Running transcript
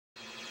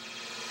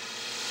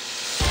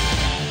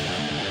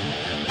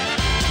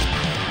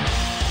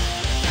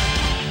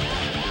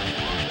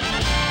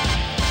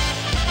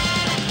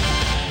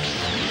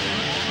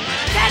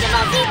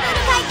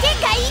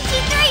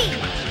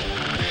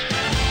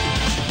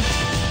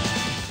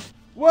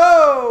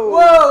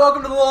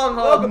Welcome to the long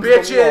haul,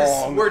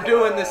 bitches. We're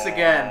doing this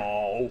again.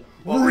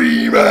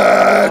 Rematch.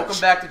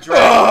 Welcome back to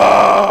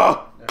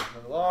Dragon.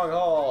 The long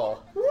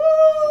haul. Woo!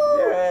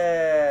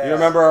 Yeah. You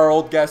remember our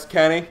old guest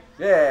Kenny?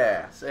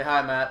 Yeah. Say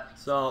hi, Matt.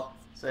 So,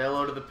 Say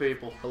hello to the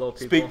people. hello,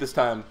 people. Speak this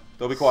time.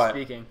 They'll be quiet.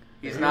 Speaking.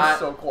 He's He not was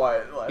so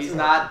quiet. Last He's time.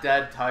 not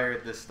dead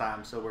tired this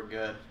time, so we're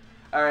good.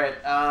 All right.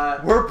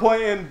 We're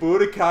playing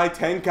Budokai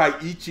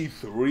Tenkaichi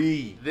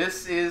 3.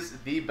 This is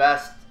the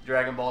best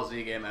Dragon Ball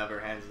Z game ever,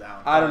 hands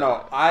down. I don't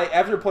know.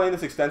 After playing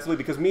this extensively,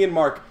 because me and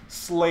Mark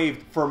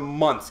slaved for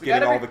months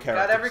getting all the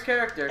characters. Got every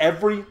character.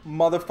 Every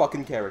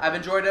motherfucking character. I've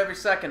enjoyed every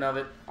second of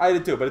it. I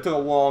did too, but it took a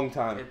long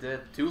time. It did.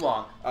 Too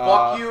long.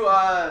 Fuck you.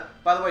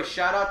 By the way,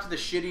 shout out to the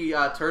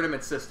shitty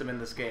tournament system in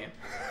this game.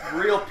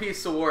 Real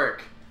piece of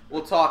work.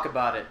 We'll talk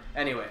about it.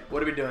 Anyway,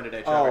 what are we doing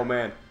today, Trevor? Oh,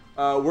 man.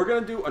 We're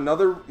going to do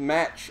another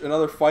match,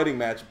 another fighting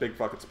match. Big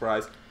fucking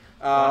surprise.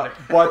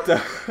 But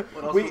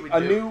a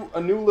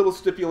new little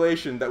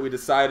stipulation that we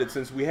decided,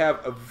 since we have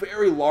a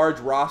very large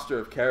roster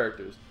of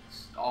characters.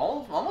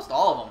 Almost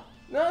all of them.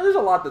 No, there's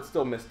a lot that's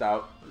still missed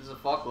out. There's a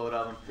fuckload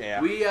of them.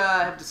 Yeah. We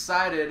have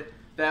decided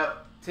that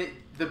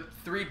the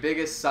three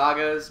biggest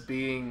sagas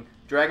being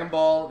Dragon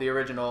Ball, the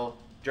original,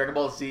 Dragon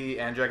Ball Z,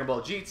 and Dragon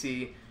Ball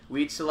GT,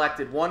 we each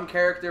selected one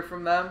character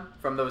from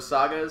those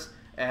sagas,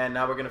 and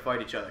now we're going to fight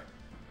each other.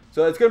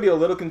 So it's going to be a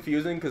little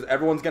confusing because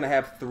everyone's going to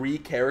have 3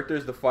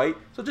 characters to fight.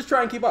 So just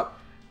try and keep up.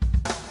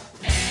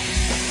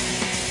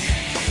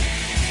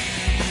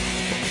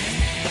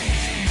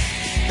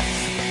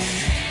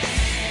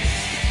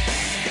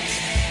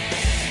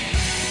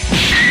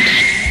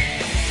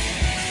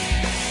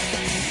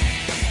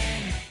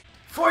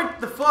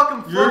 Fight the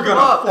fucking fuck You're gonna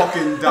up.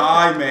 fucking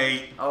die,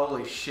 mate.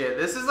 Holy shit.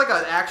 This is like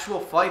an actual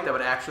fight that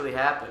would actually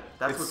happen.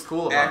 That's what's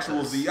cool about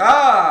actual this. Z.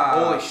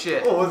 Ah! Holy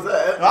shit. What was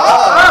that?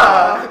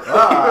 You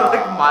were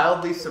like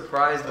mildly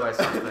surprised by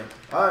something.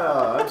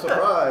 I'm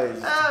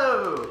surprised.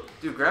 Oh!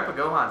 Dude, Grandpa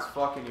Gohan's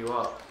fucking you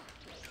up.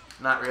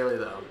 Not really,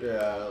 though.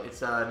 Yeah.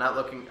 It's not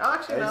looking... Oh,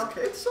 actually, no.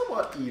 It's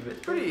somewhat even.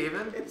 It's pretty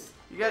even.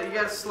 You got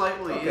a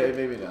slightly... Okay,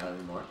 maybe not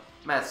anymore.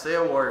 Matt, say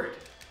a word.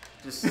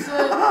 Just say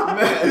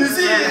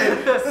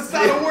That's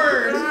not a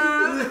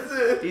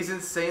word. He's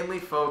insanely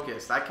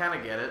focused. I kind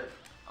of get it.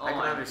 I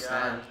can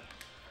understand. God.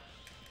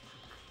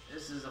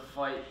 This is a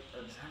fight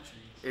of centuries.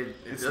 It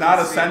It's doesn't not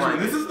a seem century. like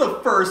This it. is the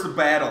first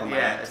battle, Yeah,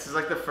 man. this is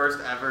like the first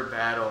ever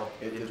battle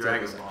in It's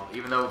Dragon like a Ball,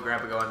 even though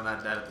Grandpa Gohan's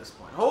not dead at this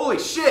point. Holy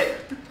shit!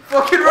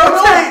 Fucking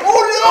rotate!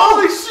 Oh,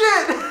 Holy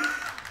shit!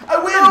 I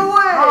win! No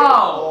way!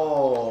 How?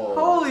 Oh.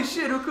 Holy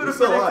shit, who could have We're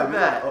still predicted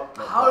alive.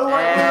 that? How do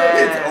I And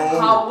do it's that?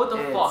 over. How? What the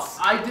It's-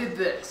 fuck? I did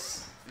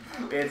this.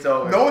 It's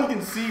over. No one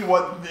can see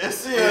what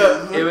this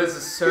is. It was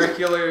a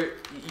circular...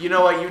 You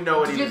know what? You know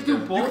what Did he you was just do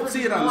doing. both? You can or see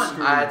just it on the one?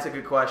 screen. That's a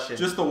good question.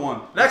 Just the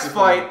one. Next Just the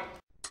fight.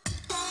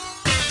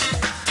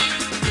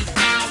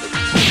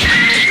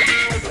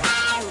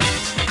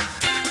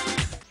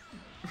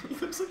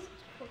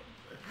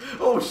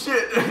 Oh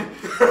shit!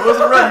 I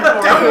wasn't ready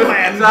for Devil it.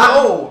 Man,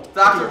 no!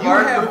 Dr. You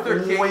Martin have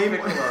Luther King way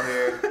Piccolo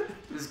here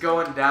is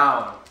going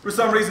down. For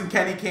some reason,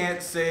 Kenny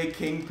can't say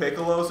King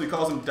Piccolo, so he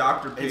calls him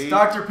Dr. P. It's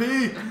Dr.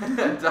 P.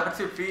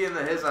 Dr. P in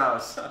his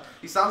house.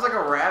 He sounds like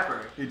a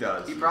rapper. He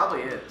does. He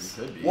probably is.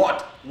 Could be.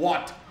 What?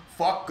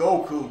 Fuck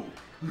Goku.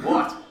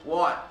 What?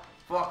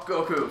 Fuck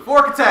Goku.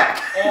 Fork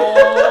attack!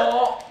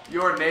 Oh.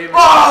 Your name is...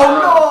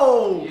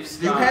 Oh, no! You You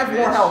stupid have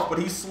more bitch. health, but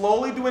he's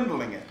slowly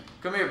dwindling it.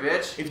 Come here,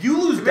 bitch. If you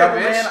lose Come here, Devil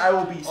bitch. Man, I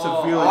will be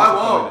severely Oh, I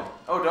disappointed. won't.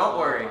 Oh, don't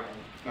worry.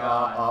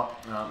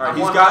 Alright,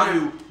 he's 100 got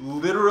you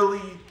literally...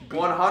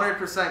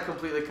 100%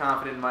 completely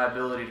confident in my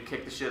ability to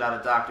kick the shit out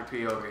of Dr.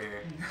 P over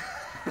here.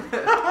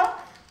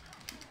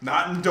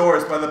 Not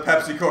endorsed by the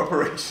Pepsi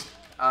Corporation. Is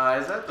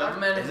that Dr.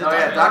 Government is Oh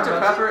yeah, Dr. Dr.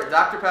 Pepsi? Pepper.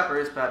 Dr. Pepper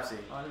is Pepsi.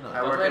 I don't know.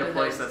 I work in a Government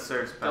place has- that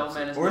serves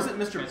Government Pepsi. is Or is no it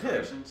Mr. Pibb?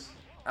 transportations.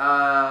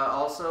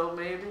 Also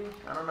maybe?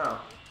 I don't know.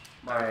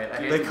 Alright, I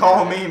hate They to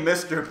call do me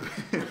Mr.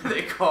 that. Pibb.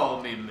 They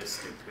call me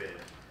Mr. Pibb.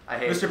 I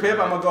hate Mr. to Pibb, do I'm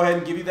that. gonna go ahead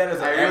and give you that as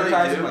an I really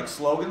advertising do. like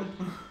slogan.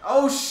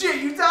 Oh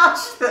shit, you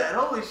dodged that!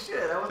 Holy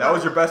shit. That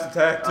was your best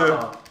attack too.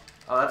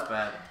 Oh, that's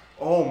bad.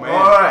 Oh man.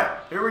 Alright,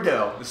 here we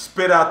go. Just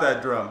spit out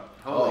that drum.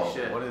 Holy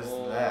shit. What is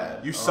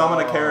that? You summon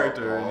a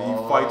character and he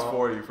fights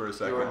for you for a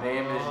second. Your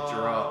name is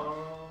Drum.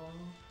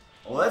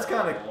 Well, that's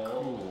kind of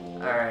cool.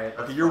 Alright.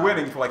 Okay, you're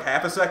winning for like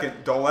half a second.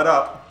 Don't let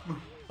up.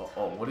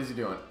 Oh, what is he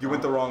doing? You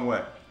went the wrong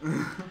way.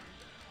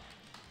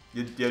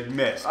 you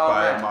missed Oh,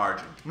 by man. a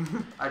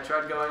margin. I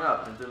tried going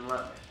up and it didn't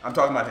let me. I'm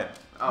talking about him.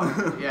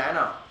 Oh, yeah, I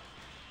know.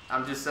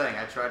 I'm just saying,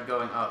 I tried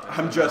going up. and it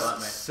I'm didn't let just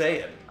me.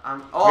 saying.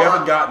 Oh, We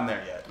haven't gotten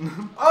there yet.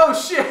 Oh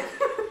shit!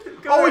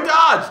 Oh, we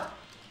dodged!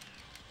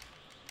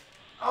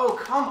 Oh,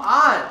 come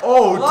on!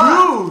 Oh,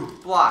 Block.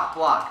 dude!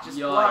 Block. Just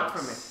block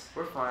for me. Yikes.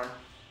 We're fine.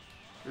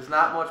 There's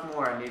not much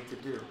more I need to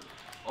do.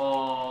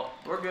 Oh.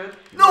 We're good.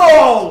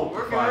 No!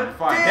 We're Fine, good.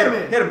 fine. Damn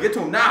Hit it. him, get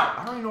to him now!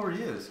 I don't even know where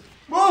he is.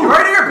 Whoa! You're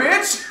right here,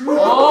 bitch!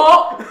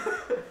 Oh.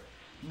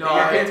 No,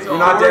 You're it's getting You're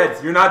not forked.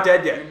 dead. You're not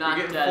dead You're yet. not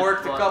You're getting dead,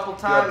 forked a but- couple up,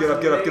 times. get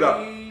up, get up, get up.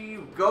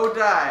 and Go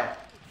die.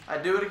 I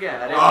do it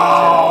again. I didn't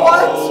Oh. mean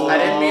to. What? I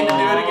didn't mean to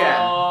do it again.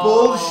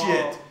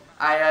 bullshit.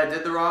 I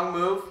did the wrong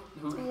move.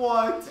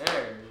 What?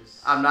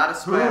 Cares? I'm not a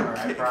spammer,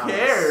 I promise.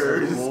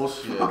 Cares?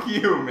 Bullshit. Fuck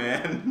you,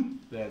 man.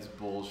 That's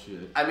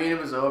bullshit. I mean, it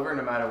was over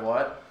no matter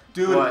what.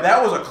 Dude, But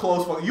that was a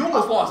close fuck. You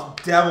almost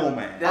lost Devil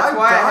Man. that's I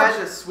why I dodged-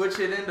 had to switch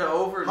it into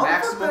over How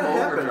maximum the fuck that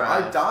happened?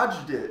 overdrive. I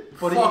dodged it.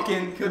 But Fucking,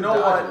 he you couldn't know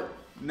dodge what? it.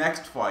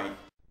 Next fight.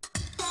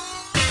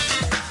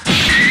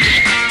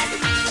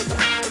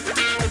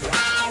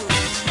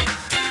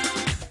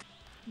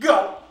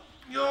 Go!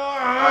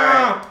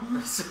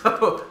 Alright,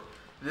 so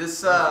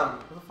this Where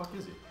the fuck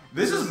is he?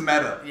 This is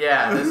meta.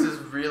 yeah, this is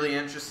really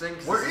interesting.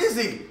 'cause Where this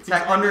is he?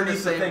 technically underneath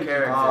the the same thing.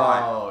 character.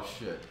 Oh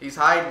shit. He's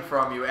hiding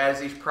from you, as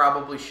he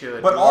probably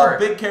should. But You all are-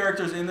 big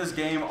characters in this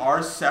game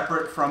are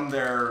separate from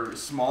their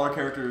smaller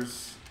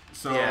characters,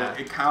 so Yeah.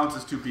 it counts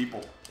as two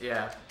people.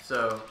 Yeah,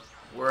 so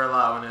we're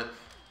allowing it.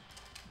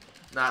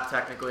 Not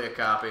technically a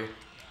copy.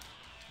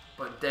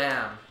 But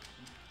damn.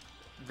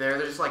 They're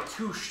just like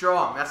too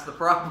strong. That's the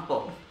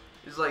problem.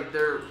 It's like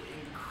they're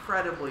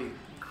incredibly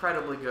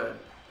good.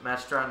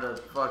 Matt's trying to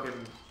fucking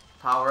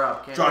power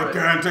up. Can't do it.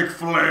 Gigantic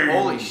flame!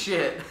 Holy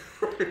shit.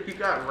 You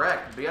got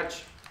wrecked,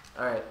 bitch.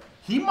 Alright.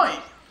 He might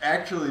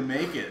actually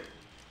make it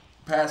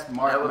past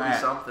Mark That would Matt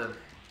be something.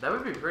 That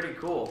would be pretty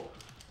cool.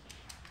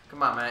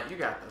 Come on, Matt. You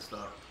got this,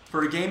 though.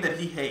 for a game that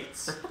he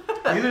hates.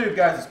 Neither of you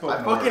guys have spoken.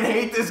 I fucking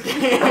hate this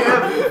game.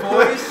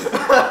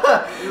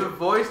 You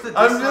voiced the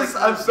dislike to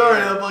I'm this sorry.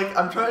 game. I'm like,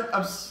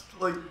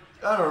 like,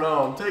 I don't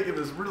know. I'm taking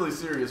this really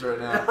serious right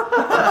now.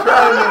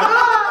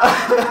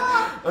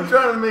 I'm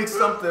trying to make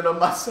something of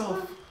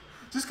myself.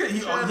 Just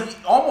he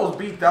almost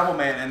beat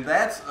Devilman, and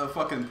that's a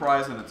fucking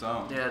prize in its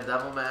own. Yeah,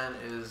 Devilman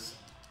is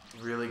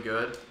really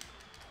good,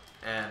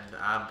 and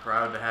I'm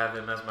proud to have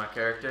him as my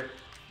character.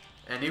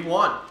 And he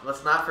won.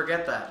 Let's not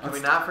forget that. Can we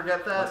not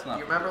forget that?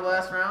 You remember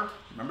last round?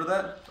 Remember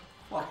that?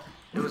 Well,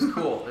 It was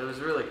cool. It was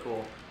really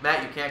cool.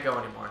 Matt, you can't go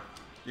anymore.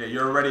 yeah,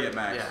 you're already at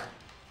max. Yeah.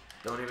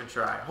 Don't even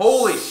try.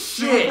 Holy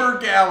shit! Super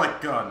Gallic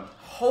gun.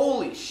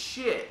 Holy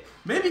shit!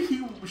 Maybe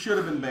he should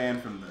have been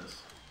banned from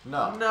this.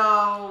 No.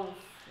 No,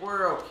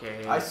 we're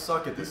okay. I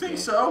suck at You this think game.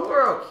 so?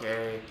 We're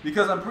okay.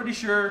 Because I'm pretty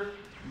sure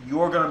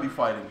you're gonna be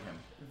fighting him.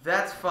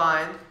 That's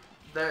fine.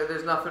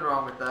 There's nothing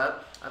wrong with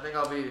that. I think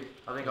I'll be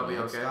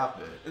okay. Stop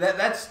it.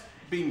 That's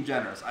being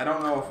generous. I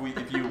don't know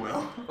if you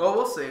will. Well,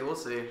 we'll see,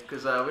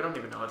 because we don't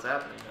even know what's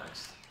happening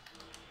next.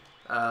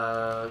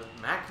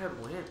 Matt could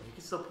win. He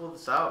can still pull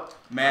this out.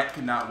 Matt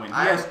cannot win. He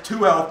has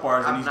 2 health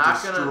bars and he's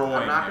destroying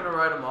I'm not him. gonna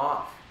write him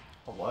off.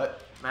 A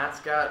what? Matt's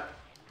got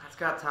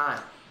time,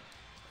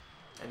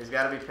 and he's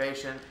got to be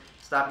patient.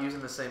 Stop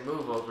using the same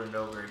move over and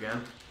over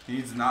again. He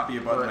needs to not be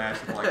a button mash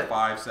for like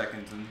 5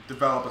 seconds and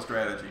develop a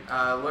strategy.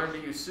 Learn to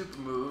use super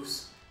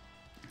moves.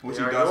 Which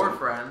They he are doesn't. your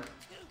friend.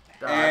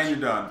 Dodge. And you're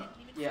done.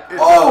 Yeah.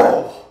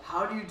 Oh!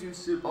 How do you do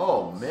super?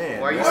 Oh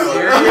man. Are you What?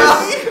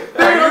 serious?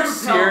 Are you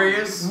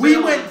serious? We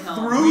Really went tell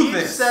through We've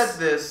this. said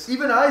this.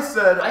 Even I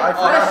said I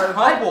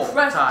couple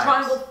pressed times.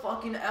 triangle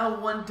fucking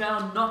L1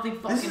 down, nothing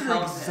fucking This is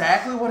happened.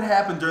 exactly what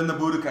happened during the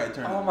Budokai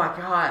tournament. Oh my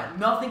god.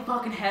 Nothing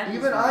fucking happened.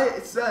 Even I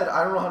said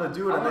I don't know how to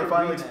do it, I and they want a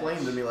finally rematch.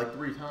 explained to me like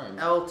 3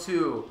 times.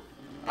 L2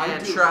 I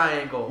and do.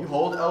 triangle. You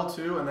hold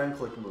L2 and then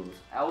click moves.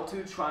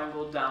 L2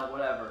 triangle down,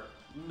 whatever.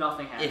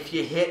 Nothing happened. If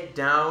you hit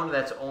down,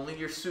 that's only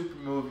your super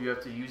move. You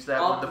have to use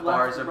that Up, when the left,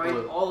 bars are right,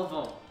 blue. all of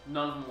them.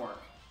 None of them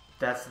work.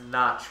 That's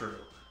not true.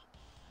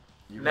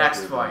 You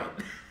Next got it, fight.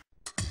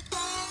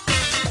 man.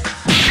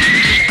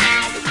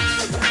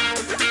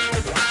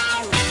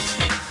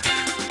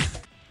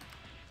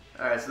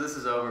 Alright, so this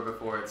is over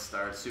before it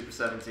starts. Super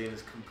 17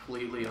 is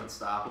completely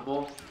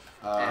unstoppable.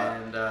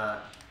 And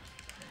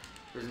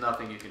there's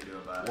nothing you can do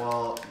about it.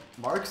 Well,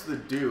 Mark's the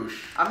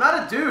douche, I'm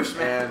not a douche,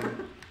 man.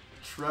 and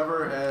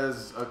Trevor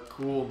has a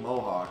cool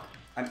mohawk.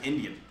 An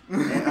Indian.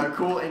 And a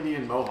cool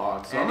Indian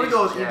mohawk. So And I'm gonna he's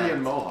go with jacked.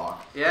 Indian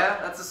mohawk. Yeah,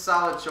 that's a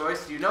solid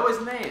choice. Do you know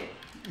his name?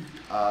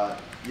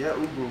 Yeah, ooh,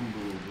 boom,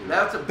 boom, boom.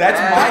 That's a That's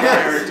bad my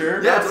guess. character.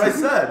 Yeah, that's what I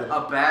said.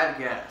 A bad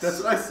guess. That's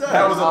what I said.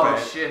 That was a Oh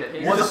bad. shit.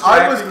 His You're I was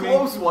distracting me.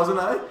 close, wasn't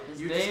I?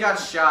 You just got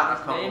shot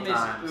a couple His name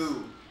times. is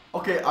Ooh.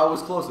 Okay, I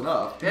was close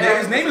enough. Yeah,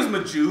 His name is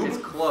Majub. It's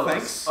close.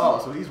 Thanks.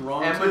 Oh, so he's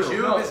wrong And too.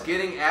 Majub No. is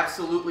getting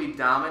absolutely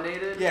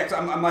dominated. Yeah, because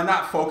I'm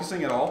not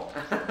focusing at all.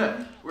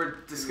 We're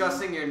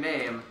discussing your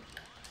name,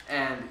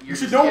 and you're You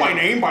should just know my getting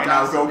name by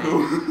now,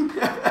 decimated.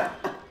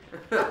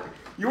 Goku.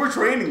 You were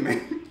training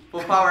me.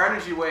 Full power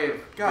energy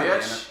wave, God damn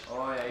bitch.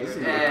 Oh yeah, This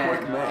is you're a And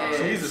quick match.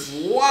 it-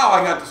 Jesus. Wow,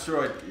 I got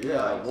destroyed.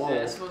 Yeah, whoa.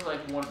 This was like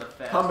one of the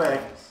fastest.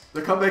 Comeback. ones.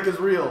 The comeback is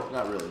real.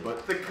 Not really,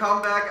 but The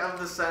comeback of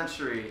the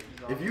century.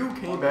 if you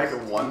came back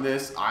and won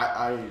this,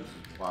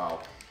 wow.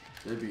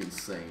 It'd be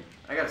insane.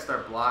 I gotta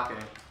start blocking.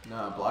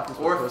 Nah, block is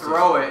for Or pussies.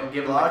 throw it and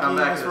give him the Blocking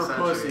comeback is of the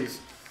for century. pussies.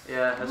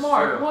 Yeah, that's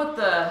Mark, true. what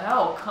the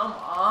hell? Come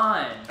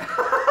on.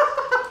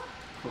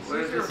 What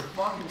is Your this?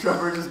 fucking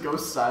Trevor just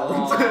goes silent.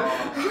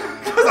 Oh.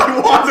 Because I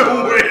want to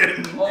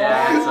win.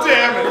 Yeah, it's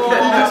Damn it. over.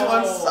 He just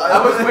went silent.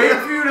 I was waiting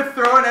for you to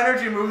throw an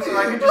energy move so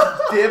I could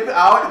just dip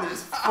out and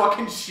just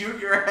fucking shoot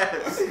your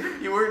ass.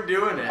 You weren't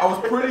doing it. I was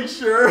pretty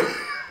sure.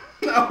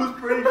 I was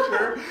pretty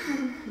sure.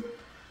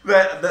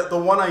 that the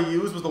one I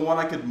used was the one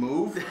I could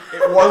move.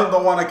 It wasn't the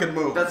one I could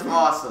move. That's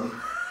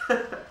awesome.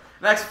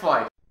 Next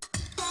fight.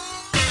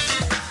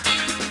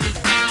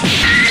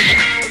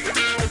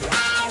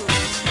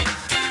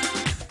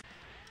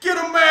 Get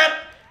him, Matt!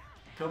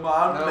 Come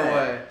on, No man.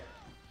 way.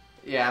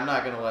 Yeah, I'm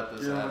not gonna let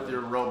this Dealing happen. with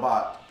your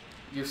robot.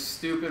 Your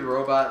stupid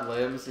robot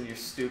limbs and your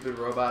stupid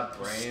robot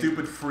brain.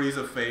 Stupid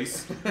Frieza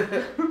face.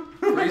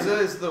 Frieza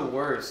is the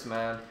worst,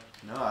 man.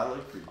 No, I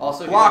like Frieza.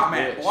 Also, Block, you're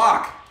a Matt, bitch.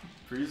 block!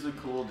 Frieza's a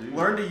cool dude.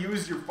 Learn to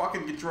use your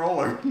fucking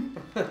controller.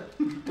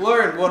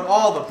 Learn what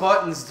all the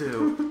buttons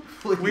do.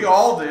 Please. We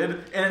all did,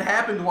 and it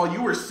happened while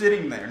you were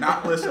sitting there,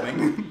 not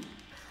listening.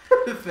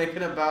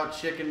 Thinking about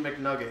chicken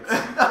McNuggets,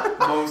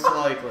 most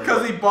likely.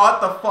 Because he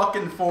bought the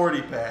fucking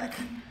 40-pack.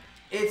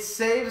 It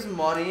saves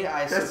money,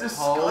 I That's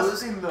suppose,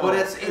 disgusting, though. but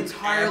it's It's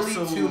entirely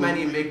too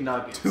many absolutely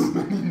McNuggets. too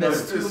many That's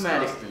That's too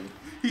many. disgusting.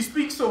 He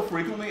speaks so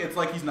frequently, it's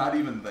like he's not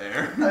even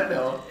there. I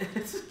know.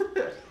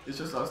 It's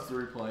just us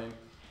three playing.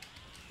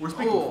 We're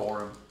speaking Oh.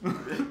 for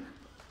him.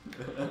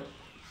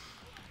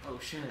 Oh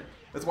shit.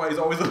 That's why he's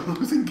always a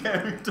losing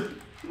character.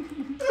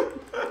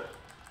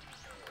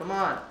 Come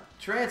on.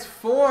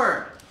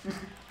 Transform!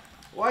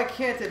 Why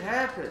can't it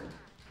happen?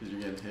 Because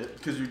you're getting hit.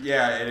 Because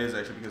yeah, it is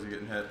actually because you're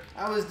getting hit.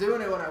 I was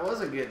doing it when I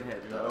wasn't getting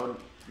hit, though.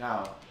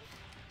 Now.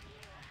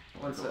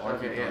 What's So it? Arky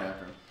Okay, come yeah.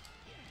 after him.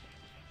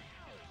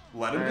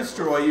 Let him Alright,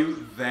 destroy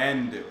you,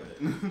 then do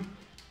it.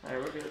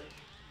 Alright, we're good.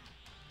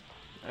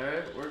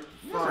 Alright, we're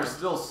You guys fine. are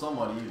still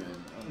somewhat even.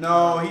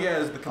 No, he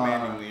has the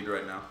commanding lead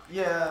right now.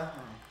 Yeah.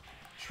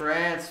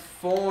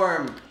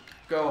 Transform,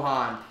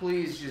 Gohan.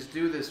 Please just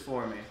do this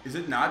for me. Is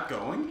it not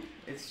going?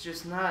 It's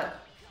just not.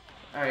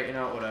 Alright, you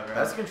know what, whatever.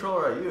 That's the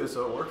controller I use,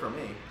 so it worked for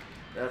me.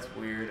 That's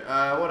weird.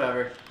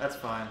 Whatever. That's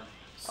fine.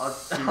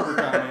 Super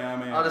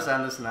Kamehameha. I'll just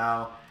end this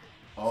now.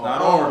 Oh, It's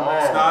not over.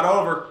 It's not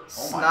over.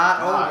 It's my not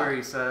God. over,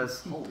 he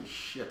says. Holy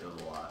shit, that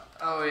was a lot.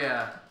 Oh,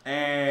 yeah.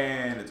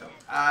 And it's over.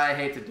 I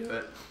hate to do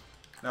it.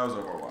 That was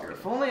over a while.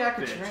 If only I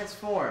could Bitch.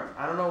 transform.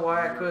 I don't know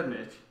why I couldn't.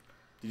 Bitch.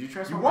 Did you You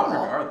transform won at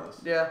all? regardless.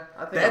 Yeah,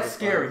 I think That's I'll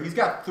be scary. fine. He's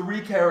got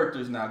 3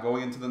 characters now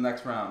going into the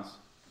next rounds.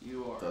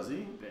 You are. Does he?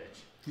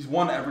 Bitch. He's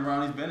won every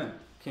round he's been in.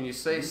 Can you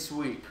say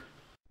sweep?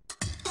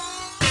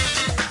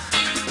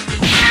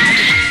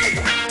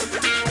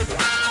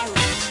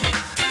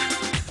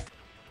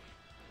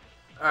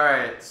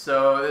 Alright,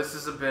 so this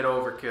is a bit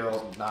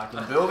overkill.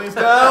 Knocking buildings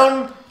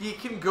down. He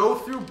can go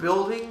through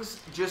buildings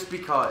just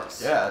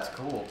because. Yeah, that's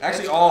cool.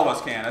 Actually, It's all of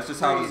us can. That's just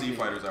how the crazy. Z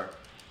fighters are.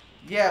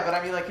 Yeah, but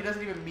I mean, like, he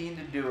doesn't even mean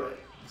to do it.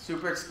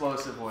 Super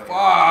explosive way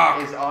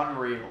Fuck! is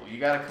unreal. You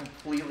gotta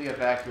completely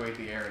evacuate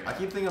the area. I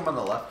keep thinking I'm on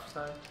the left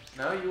side.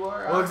 No, you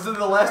are. Well, because in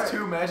the last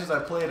 2 matches I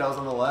played, I was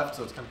on the left,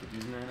 so it's kind of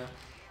confusing right now.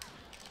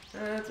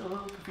 It's a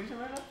little confusing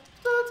right now.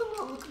 That's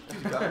a little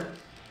confusing. Guy.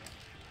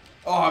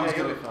 Oh, I'm Yeah, just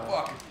you'll gonna be fine.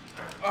 fucking.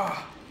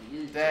 Ah.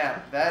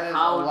 Damn, that is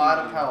How a lot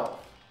do of you- health.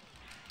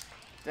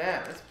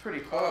 Damn, that's pretty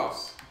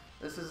close.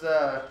 This is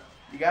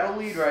you got a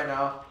lead right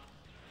now.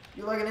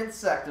 You're like an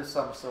insect of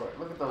some sort.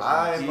 Look at those.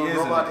 I'm wings. a He is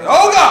robot. an-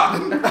 Oh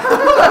god!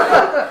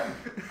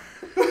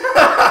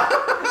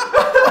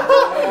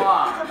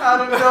 Wow.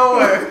 Out of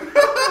nowhere.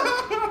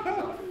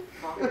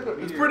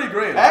 It's pretty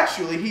great.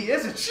 Actually, he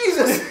is a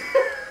Jesus.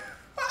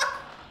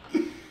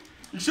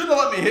 You shouldn't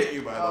have let me hit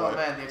you, by the Oh way.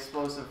 man, the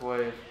explosive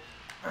wave.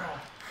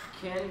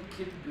 Can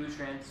Kid Buu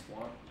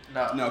transform?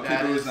 No, No, Kid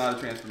that Buu is not a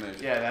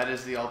transformation. Yeah, that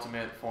is the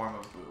ultimate form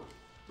of Buu.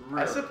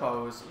 I Really?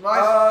 suppose.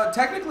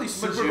 Technically,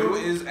 Super Majoo.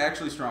 Buu is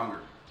actually stronger.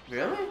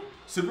 Really?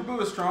 Super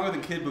Buu is stronger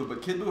than Kid Buu,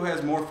 but Kid Buu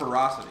has more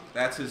ferocity.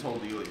 That's his whole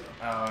dealio.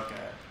 Oh,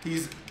 okay.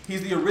 He's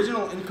the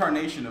original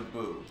incarnation of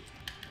Buu.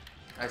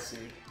 I see.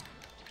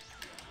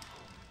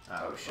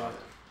 Oh shit.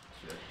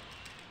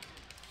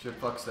 Shit,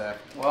 fuck stack.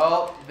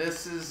 Well,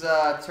 this is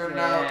turning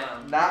out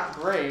Damn. not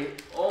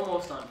great.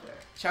 Almost unfair.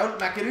 Ciao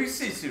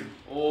Makarusisu.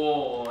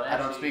 Oh, I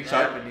don't speak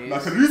that- Japanese.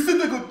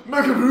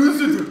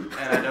 Makarusidu.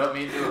 And I don't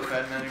mean to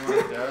offend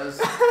anyone who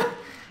does.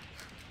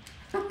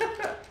 Oh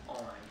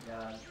my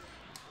god.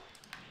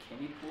 Can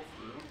he pull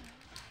through?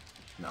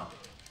 No,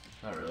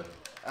 not really.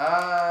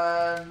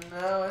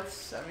 No,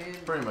 it's, I mean,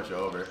 Pretty much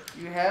over.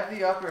 you have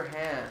the upper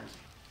hand.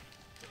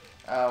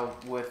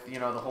 With, you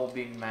know, the whole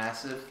being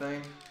massive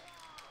thing.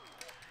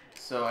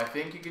 So I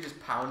think you could just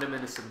pound him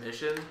into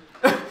submission.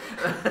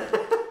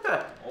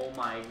 Oh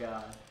my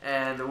god.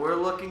 And we're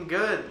looking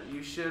good.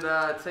 You should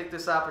take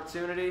this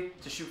opportunity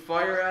to shoot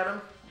fire at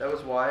him. That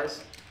was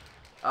wise.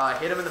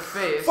 Hit him in the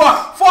face.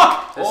 Fuck!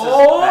 Fuck! This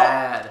Oh! is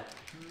bad.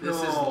 This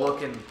is No.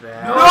 looking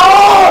bad.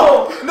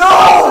 No!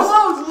 No!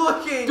 This is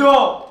looking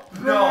No!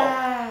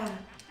 bad.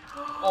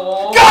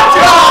 Oh!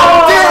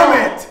 God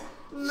damn it!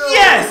 No.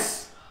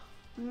 Yes!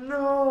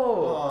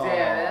 No.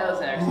 Damn, that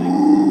was actually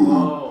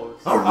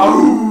close.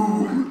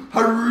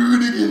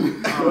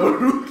 Harudigan.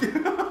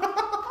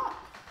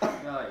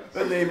 Nice.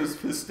 That name is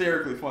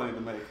hysterically funny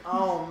to make.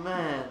 Oh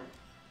man.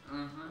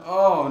 Mm-hmm.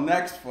 Oh,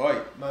 next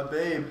fight. My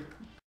babe.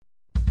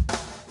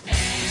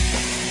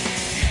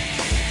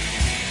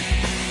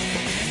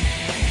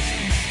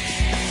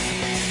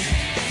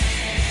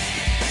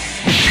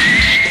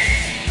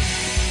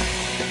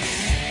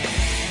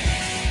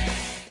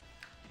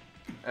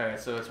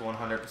 so it's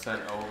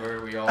 100%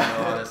 over. We all know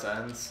how this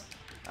ends.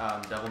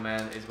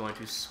 Devilman is going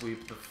to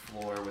sweep the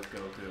floor with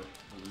Goku.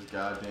 With his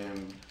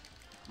goddamn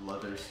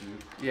leather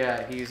suit.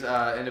 Yeah, he's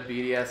into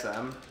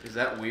BDSM. Is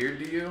that weird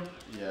to you?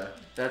 Yeah.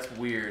 That's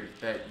weird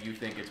that you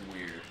think it's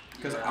weird.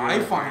 Because Yeah. I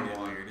find it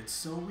weird. It's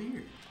so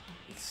weird.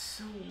 It's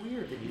so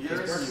weird that you Yeah,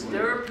 think it's it's pretty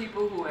There weird. are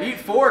people who Eat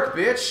fork,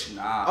 bitch!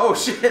 Nah. Oh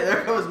shit,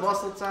 there goes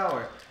Muscle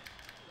Tower.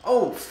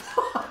 Oh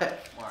fuck!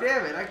 Mark.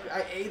 Damn it,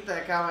 I ate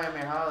that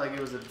Kamehameha like it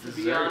was a To dessert.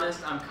 be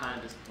honest, I'm kind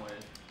of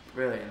disappointed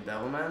Really, in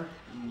Devilman?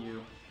 in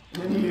you.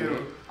 And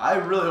you. I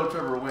really hope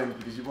Trevor wins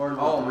because you've already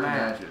won 3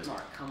 man. matches.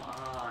 Mark, come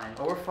on.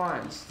 Oh, we're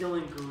fine. He's still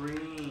in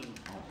green.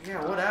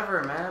 Yeah,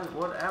 whatever, man.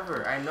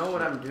 Whatever. I know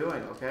what I'm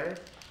doing, okay?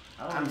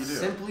 I don't I'm think you do.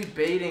 simply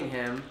baiting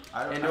him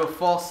I don't- into a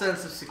false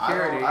sense of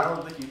security. I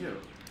don't think you do.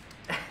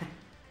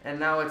 And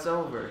now it's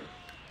over.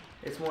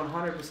 It's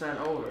 100%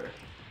 over.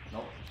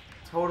 Nope.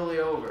 Totally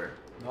over.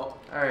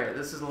 Nope. Alright,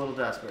 this is a little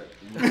desperate.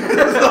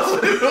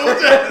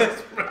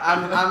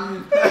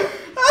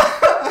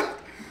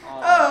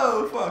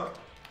 Oh, fuck.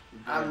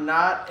 I'm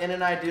not in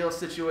an ideal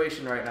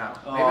situation right now.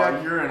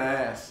 Oh, you're an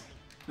ass.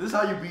 This is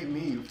how you beat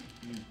me.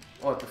 You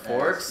What, the ass.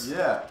 forks?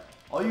 Yeah.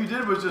 All you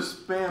did was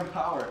just spam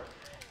power.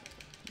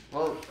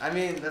 Well, I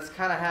mean, that's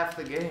kind of half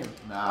the game.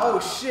 Nah. Oh,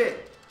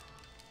 shit.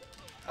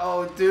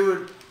 Oh,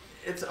 dude.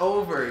 It's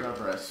over.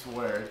 Trevor, I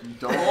swear, if you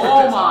don't Oh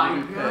win this, my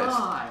I'm gonna be pissed.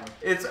 god.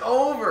 It's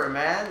over,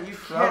 man. You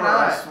Trevor, I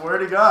cannot. swear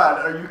to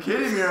God, are you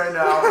kidding me right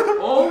now?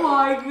 Oh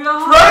my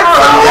god.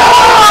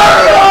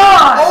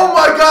 Oh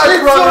my God,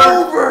 It's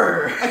Trevor!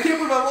 over. I can't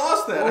believe I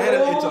lost that. I had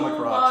an itch on the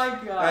Oh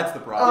crotch. my God. That's the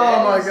problem.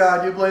 Oh my Yes.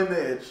 God, you blame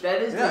the itch.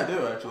 That is Yeah, I the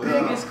do actually.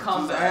 biggest I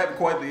comeback. have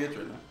quite the itch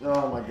right now.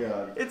 Oh my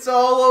God. It's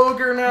all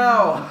ogre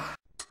now.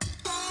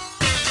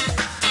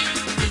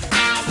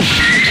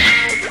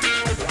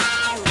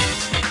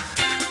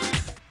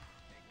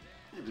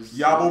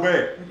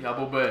 Yabobe.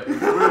 Yabobe.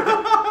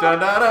 Da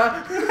da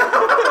da.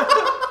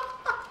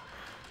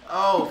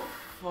 Oh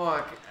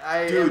fuck!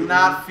 I Dude, am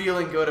not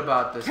feeling good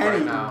about this Kenny,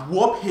 right now.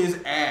 whoop his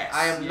ass.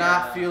 I am Yeah.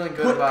 not feeling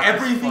good Put about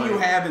everything this you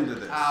fight. have into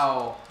this.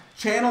 Ow!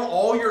 Channel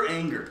all your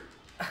anger.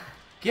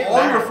 Get all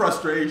mad. your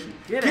frustration.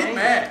 Get Get angry.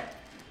 mad.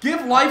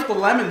 Give life the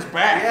lemons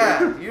back.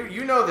 Yeah,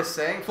 you know this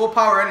saying. Full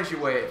power energy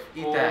wave.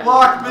 Eat that.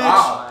 Block, bitch!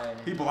 Wow.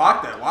 He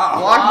blocked that. Wow.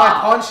 Block my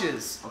Wow.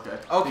 punches. Okay.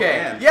 Okay.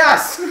 Man.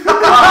 Yes.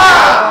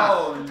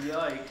 Oh,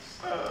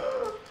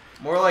 yikes.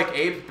 More like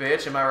ape,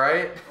 bitch. Am I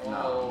right?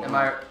 Oh. Am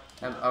I?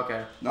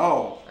 Okay.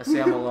 No. I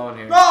see I'm alone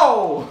here.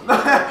 No. No!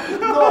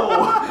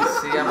 I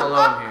see I'm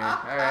alone here.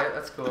 All right,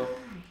 that's cool.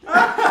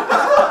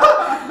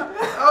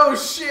 Oh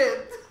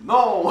shit!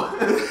 No!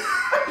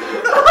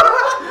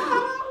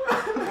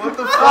 What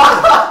the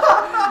fuck?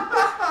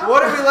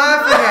 What are we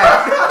laughing at?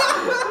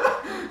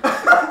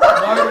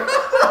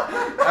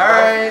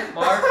 Alright,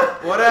 Mark.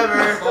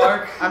 whatever.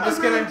 Mark. I'm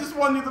just gonna just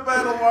won you the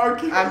battle,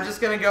 Mark. I'm just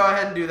gonna go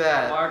ahead and do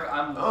that. Mark,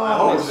 I'm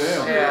Oh,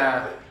 missing, damn.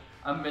 Yeah.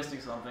 I'm missing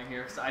something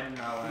here because I did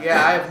not laugh.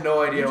 Yeah, I have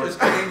no You idea just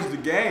what's changed the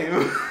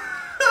game.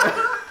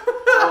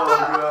 Oh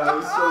God,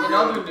 it's so In good.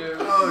 other news,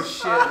 Oh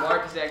shit.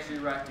 Mark is actually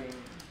wrecking.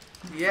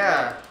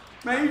 Yeah.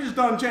 Man, you just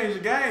done changed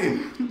the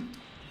game.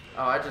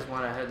 Oh, I just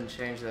went ahead and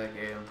changed that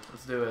game.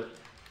 Let's do it.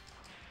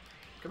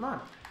 Come on.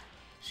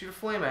 Shoot a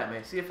flame at me.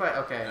 See if I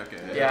okay. Okay.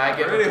 Yeah, I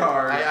get Pretty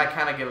hard. I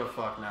kinda give a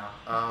fuck now.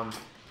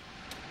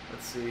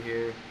 Let's see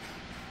here.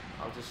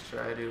 I'll just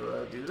try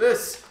to do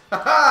this.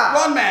 Haha!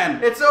 Run,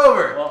 man. It's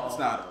over. Uh-oh. It's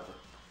not over.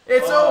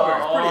 It's Oh. over.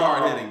 It's pretty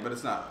hard hitting, but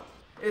it's not over.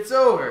 It's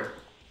over.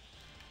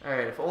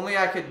 Alright, if only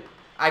I could.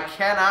 I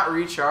cannot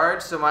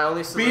recharge, so my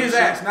only solution. Beat his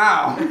ass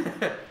now.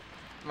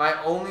 My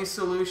only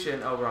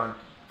solution. Oh, run.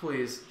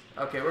 Please.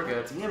 Okay, we're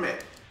good. Damn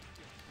it.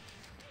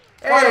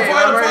 Hey, Fight him,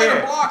 I'm right fight him,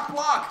 here. block.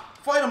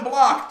 Fight him,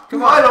 block.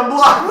 Come Fight on. him,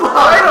 block, block!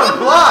 Fight him,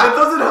 block! It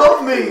doesn't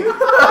help me!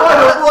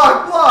 Fight him,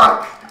 block,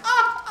 block!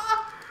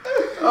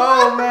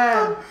 Oh,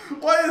 man.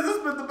 Why has this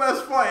been the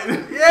best fight?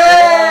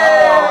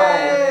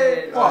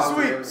 Yay! Oh,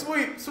 Sweep,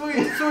 sweep,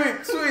 sweep,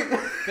 sweep, sweep.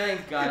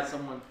 Thank God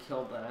someone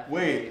killed that.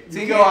 Wait,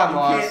 Tingo, you can't- I'm you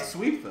lost. can't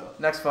sweep though.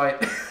 Next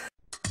fight.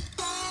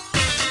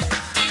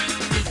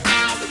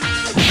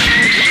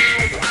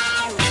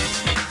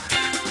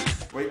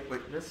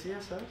 Wait. This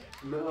CSS?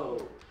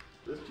 No.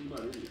 This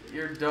G-Mon idiot.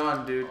 You're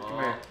done, dude. Come Oh.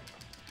 here.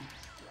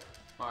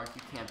 Mark,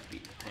 you can't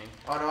beat the pink.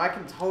 Oh, no, I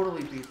can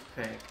totally beat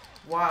the pink.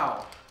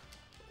 Wow.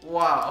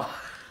 Wow.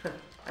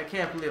 I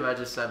can't believe I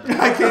just said that.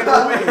 I can't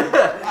believe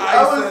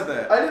I said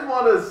that. I didn't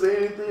want to say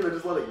anything, I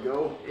just let it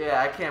go.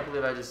 Yeah, I can't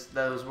believe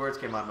those words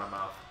came out of my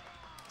mouth.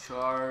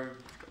 Charge.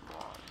 Come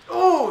on.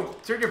 Oh,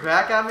 turn your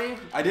back on me?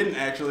 I didn't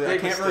actually. I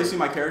Big can't really mistake. see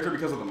my character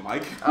because of the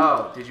mic.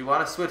 Oh, did you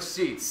want to switch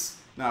seats?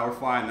 No, we're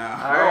fine now.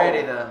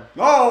 Alrighty then.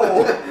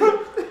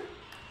 No!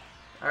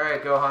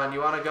 Alright, Gohan, you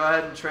want to go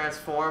ahead and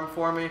transform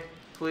for me,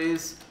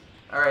 please?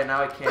 Alright,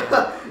 now I can.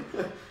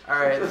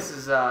 Alright, this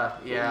is,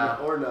 yeah,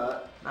 Or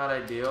not. not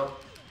ideal.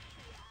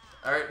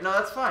 Alright, no,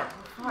 that's fine.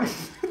 We're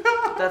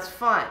fine. That's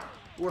fine.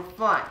 We're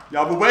fine.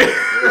 Yabu wait.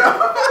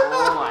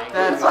 Oh my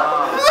That's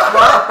God.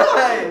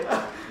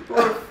 fine.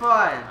 We're Oh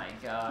fine. my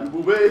God.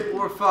 Boobay.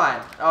 We're fine.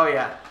 Oh,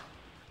 yeah.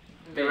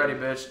 Get ready,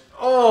 bitch.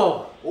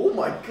 Oh! Oh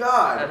my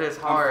god. That hits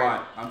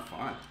hard. I'm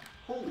fine.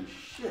 Holy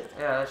shit.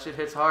 Yeah, that shit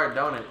hits hard,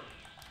 don't it?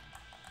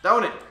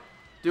 Don't it?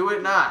 Do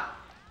it not.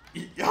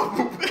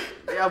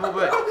 Yeah, move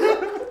it.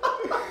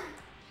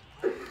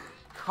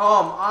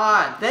 Come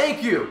on.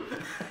 Thank you.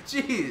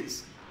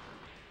 Jeez.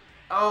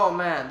 Oh,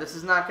 man. This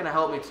is not going to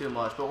help me too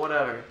much, but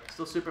whatever.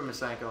 Still Super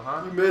Masenko,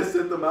 huh? You missed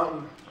at the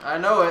mountain. I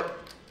know it.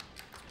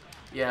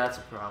 Yeah, that's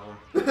a problem.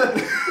 Hey!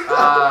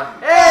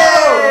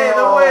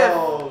 The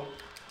whiff!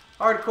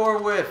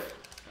 Hardcore whiff.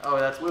 Oh,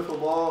 that's Wiffle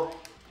ball.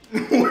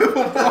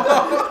 Wiffle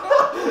ball.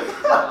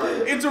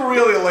 It's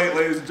really late,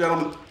 ladies and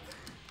gentlemen.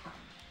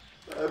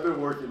 I've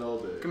been working all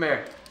day. Come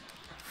here.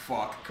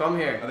 Fuck. Come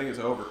here. I think it's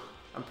over.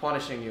 I'm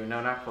punishing you.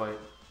 No, not quite.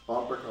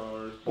 Bumper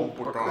cars.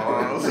 Bumper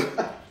cars.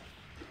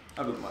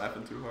 I've been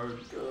laughing too hard.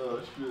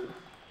 Oh shit.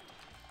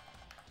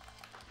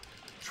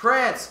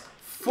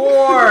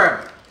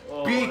 Transform!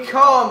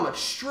 Become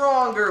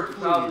stronger,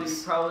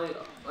 please.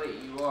 Wait,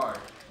 you are.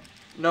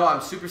 No,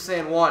 I'm Super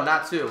Saiyan 1,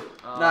 not 2.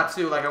 Not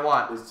 2 like I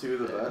want. Is 2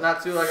 the best?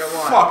 Not 2 like I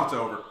want. Fuck, it's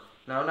over.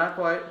 No, not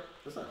quite.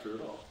 That's not true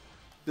at all.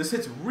 This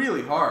hits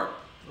really hard.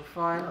 We're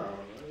fine. No,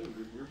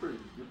 you're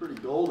pretty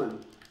golden.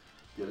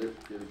 Get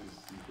it? Get it?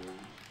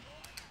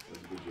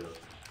 That's a good joke.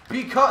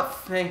 Because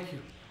thank you.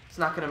 It's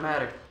not gonna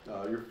matter.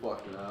 Oh, you're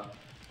fucking up.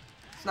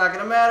 It's not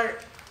gonna matter.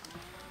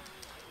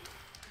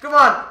 Come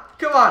on!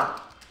 Come on!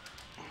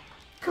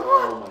 Come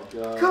on! Oh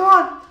my god. Come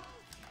on!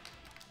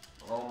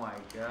 Oh my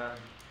god.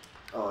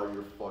 Oh,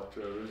 you're fucked,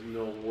 Trevor. There's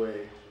no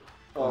way.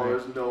 Oh, Come here.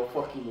 there's no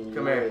fucking way.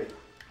 Come here.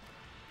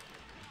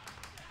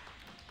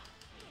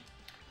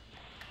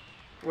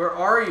 Where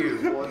are you?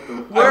 What the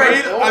Where?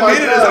 I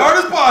made it as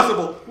hard as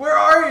possible. Where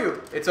are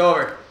you? It's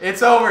over.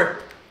 It's over.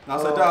 Now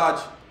say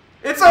dodge.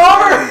 It's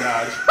over!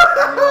 Dodge.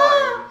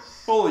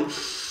 Holy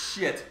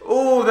shit.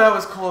 Oh, that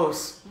was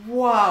close.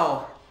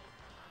 Wow.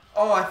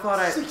 Oh, I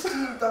thought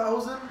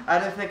 16,000? I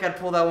didn't think I'd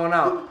pull that one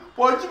out.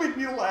 Why'd you make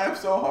me laugh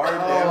so hard,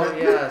 Oh, damn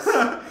it? yes.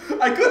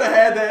 I could have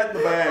had that in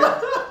the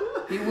bag.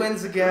 He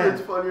wins again.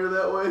 It's funnier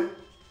that way.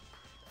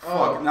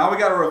 Oh. Fuck, now we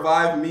gotta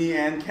revive me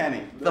and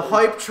Kenny. The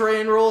hype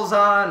train rolls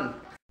on.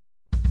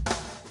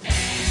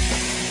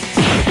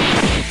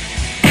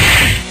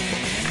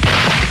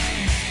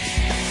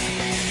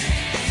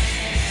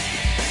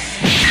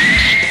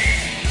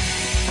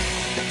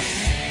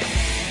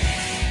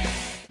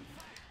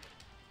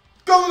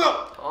 Go, go,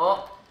 go!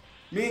 Oh.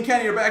 Me and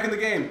Kenny are back in the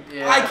game.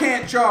 Yeah. I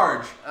can't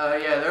charge.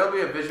 Yeah, there'll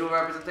be a visual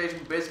representation.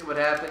 Basically what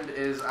happened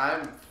is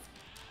I'm,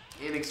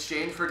 in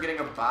exchange for getting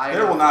a bye.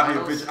 There will not be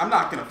a visual. I'm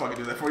not gonna fucking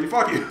do that for you.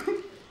 Fuck you.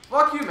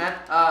 Fuck you, man.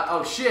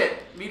 Oh shit.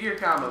 Meteor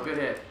combo. Good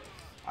hit.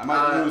 I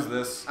might lose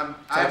this. I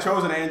I've-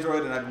 chose an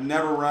Android and I've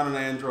never run an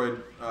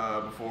Android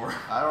before.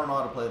 I don't know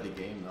how to play the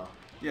game, though.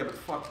 Yeah, but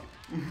fuck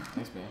you.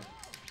 Thanks, man.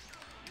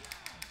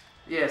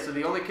 Yeah, so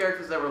the only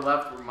characters that were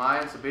left were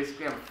mine, so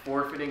basically I'm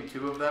forfeiting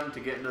 2 of them to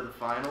get into the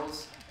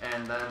finals,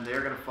 and then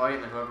they're gonna fight,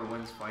 and then whoever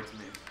wins fights me.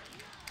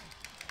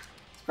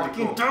 It's pretty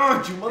Fucking cool.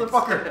 dodge, you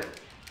motherfucker!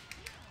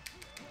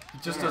 He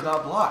just does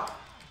not block.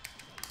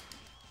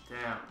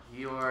 Damn,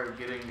 you are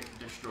getting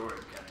destroyed,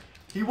 Kenny.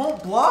 He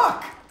won't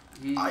block!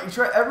 He, I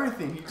try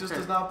everything, he just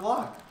does not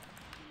block.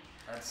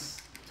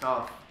 that's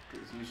tough,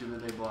 because usually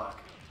they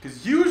block.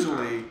 Because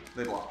usually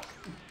they block.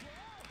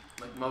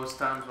 Like most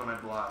times when I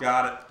block.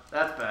 Got it.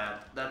 That's bad.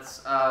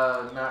 That's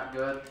not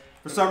good.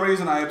 For some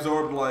reason, I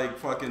absorbed like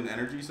fucking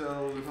energy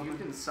cells or If you something.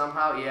 can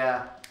somehow,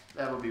 yeah,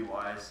 that would be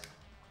wise.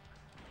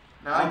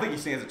 No, I don't think he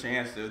stands a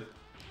chance, dude.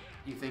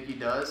 You think he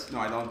does? No,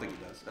 I don't think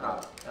he does at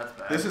all. That's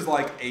bad. This is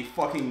like a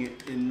fucking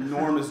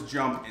enormous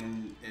jump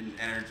in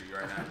energy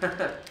right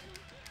now.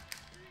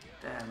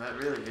 Damn, that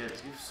really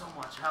is. You have so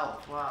much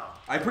health. Wow.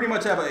 I pretty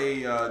much have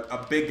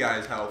a big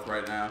guy's health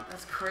right now.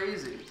 That's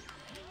crazy.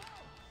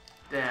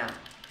 Damn.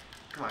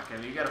 Come on,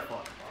 Kevin. You gotta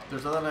fuck.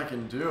 There's nothing I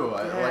can do.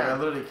 I Yeah.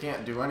 literally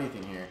can't do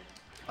anything here.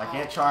 I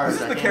can't charge.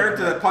 This is the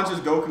character that punches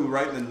Goku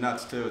right in the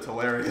nuts too. It's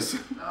hilarious.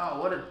 Oh,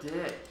 what a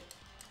dick.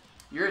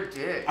 You're a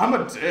dick. I'm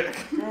a dick.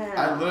 Damn.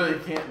 I literally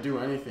can't do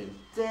anything.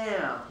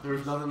 Damn.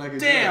 There's nothing I can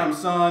do. Damn,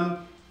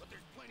 son.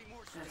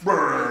 That's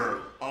Brr,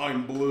 crazy.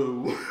 I'm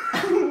blue.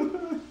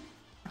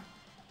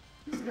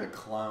 He's like a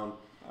clown.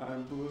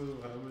 I'm blue.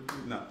 I'm a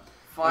dude. No.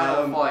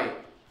 Final fight.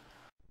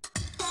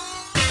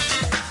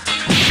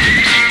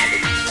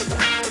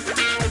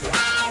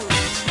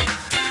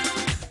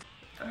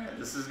 Alright,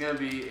 this is gonna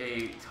be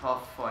a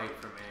tough fight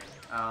for me.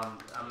 I'm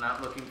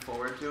not looking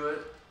forward to it.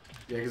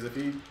 Yeah, because if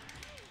he...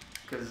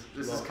 Because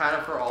this is kind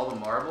of for all the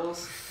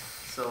marbles.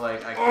 So,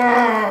 like,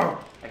 I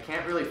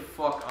can't really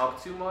fuck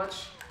up too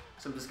much.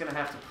 So I'm just going to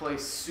have to play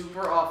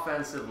super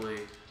offensively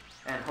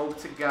and hope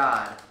to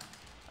God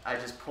I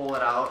just pull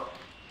it out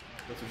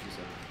That's what she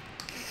said.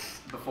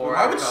 before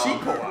Why I would come.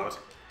 she pull out?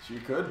 She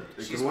could.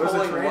 She's What is a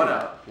pulling training? what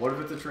out? What if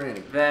it's a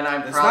training? Then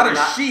I'm It's probably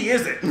not a she,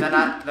 is it? Then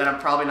I'm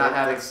probably not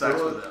having That's sex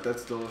still with him.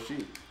 That's still a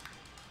she.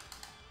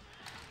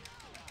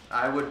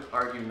 I would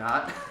argue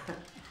not.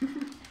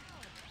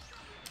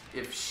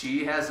 If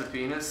she has a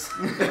penis,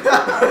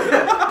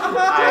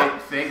 I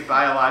think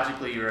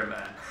biologically you're a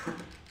man.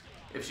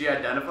 If she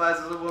identifies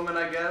as a woman,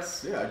 I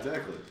guess. Yeah,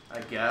 exactly. I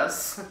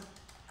guess.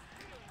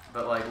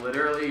 But like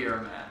literally, you're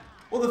a man.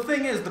 Well, the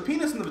thing is, the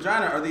penis and the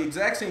vagina are the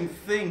exact same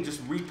thing,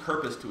 just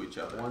repurposed to each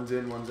other. One's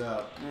in, one's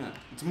out. Yeah,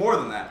 it's more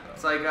than that, though.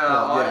 It's like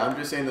yeah, I'm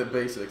just saying the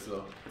basics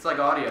though. It's like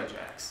audio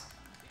jacks.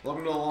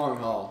 Welcome to the long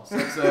haul.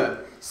 Sex ed.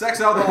 Sex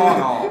out the long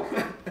haul.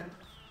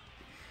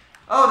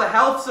 Oh, the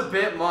health's a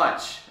bit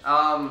much.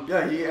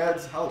 Yeah, he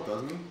adds health,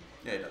 doesn't he?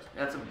 Yeah, he does.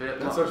 That's a bit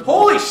That's much. such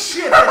Holy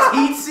shit, that's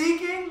heat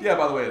seeking? Yeah,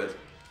 by the way, it is.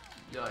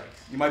 Yikes.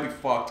 You might be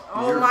fucked.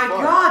 Oh You're my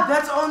fucked. god,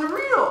 that's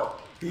unreal.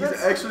 He's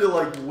That's- actually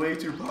like way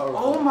too powerful.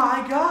 Oh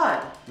my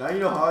god. Now you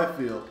know how I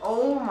feel.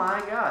 Oh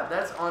my god,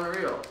 that's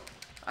unreal.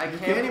 I You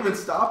can't can't even believe-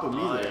 stop him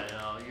Oh, either. yeah,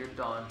 no, you're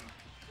done.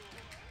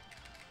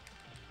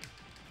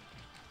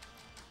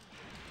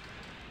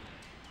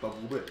 Bubble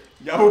whip.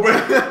 Yo,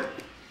 man.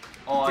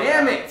 Oh,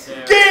 Damn yeah, it.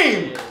 there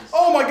Game! it is.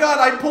 Oh my god,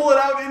 I pull it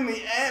out in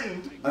the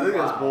end. I think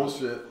that's Wow.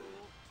 bullshit.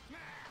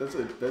 That's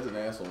an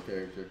asshole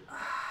character.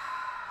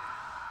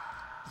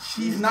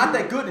 He's not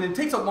that good, and it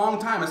takes a long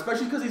time,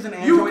 especially because he's an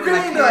android. You and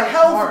I gained can't a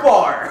health charge.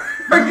 bar.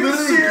 Are you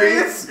literally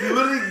serious? You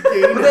literally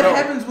gained But that health.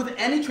 happens with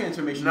any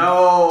transformation.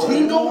 No.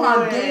 Teen Gohan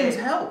way. gains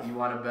health. You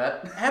want to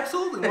bet?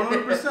 Absolutely,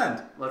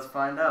 100%. Let's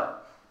find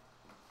out.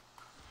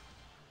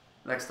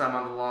 Next time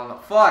on the long.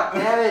 Fuck!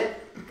 Damn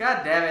it!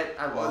 God damn it!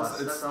 I Well,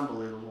 lost. it's- That's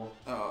unbelievable.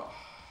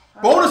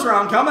 Bonus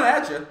round coming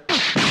at you.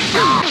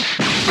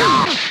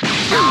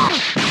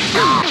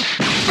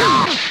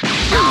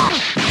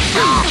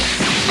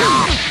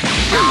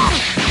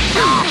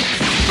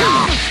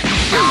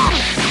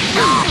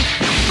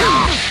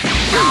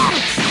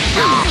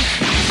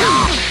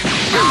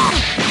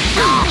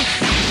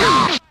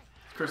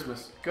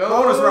 Christmas. Go.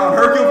 Bonus round,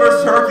 Hercule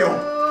versus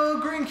Hercule.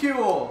 Green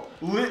Cule.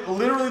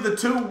 Literally the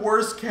two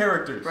worst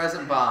characters.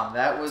 Present bomb.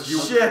 That was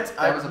Shit!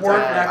 That was a worked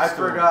bad. I next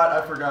to him.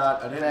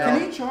 forgot. I didn't Yeah. know.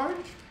 Can he charge?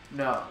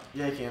 No.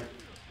 Yeah, he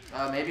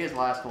can. Maybe his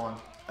last one.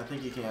 I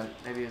think he can.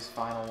 Maybe his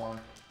final one.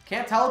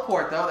 Can't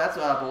teleport though. That's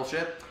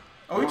bullshit.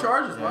 Oh, he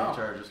charges. Yeah, Wow. he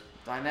charges.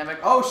 Dynamic.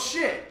 Oh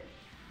shit.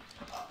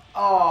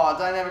 Oh,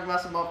 dynamic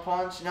mess him up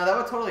punch. No, that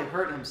would totally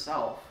hurt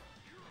himself.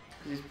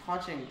 Cause he's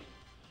punching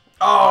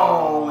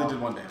Oh, only did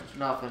 1 damage.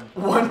 nothing.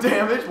 1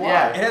 damage? Why?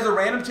 Yeah. It has a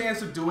random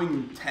chance of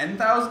doing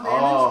 10,000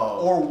 damage Oh.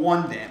 or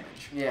 1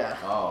 damage. Yeah.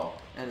 Oh.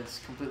 And it's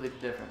completely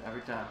different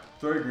every time.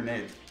 Throw your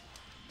grenades.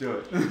 Do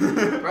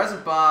it.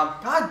 Present bomb.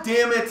 God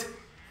damn it!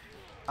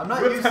 I'm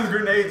not Whip used them to...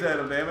 grenades at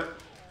him, damn it.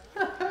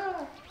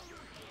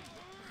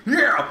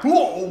 Yeah,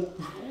 whoa!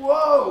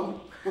 Whoa!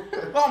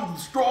 I'm the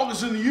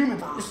strongest in the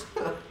universe.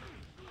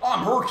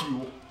 I'm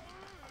Hercule.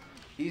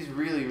 He's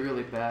really,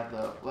 really bad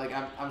though. Like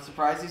I'm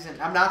surprised he's in.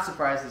 I'm not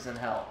surprised he's in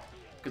hell,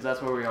 because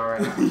that's where we are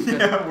right now.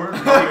 Yeah, we're You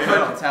in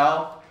couldn't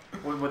tell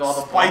with all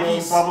the spiky,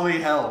 bubbles. bubbly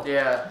hell.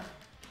 Yeah.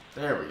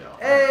 There we go.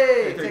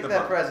 Hey, Take take the that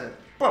bump. present.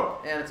 Boom.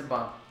 And it's a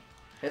bump.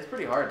 It's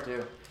pretty hard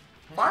too.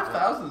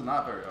 5,000 is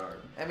not very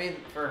hard. I mean,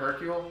 for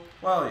Hercule,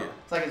 Well, yeah.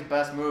 it's like his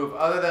best move.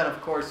 Other than,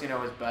 of course,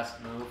 his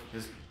best move,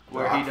 His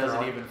where rock he doesn't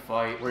throw, even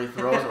fight. Where he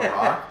throws a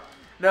rock.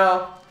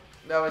 No,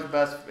 that was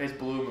his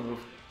blue move.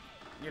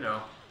 You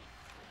know.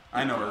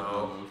 I know No.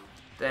 what move.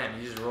 Damn,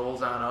 he just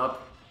rolls on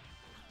up.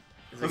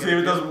 Is Let's it see if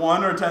it gonna does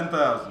 1 or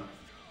 10,000.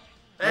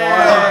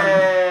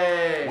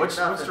 Hey! Which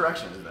Nothing.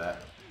 direction is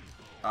that?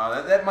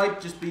 That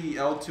might just be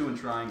L2 and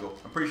triangle.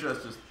 I'm pretty sure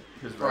that's just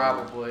his regular.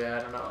 Probably, I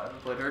don't know. I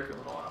haven't played Hercule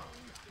in a while.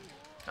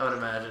 I would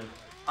imagine.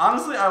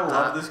 Honestly, I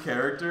love this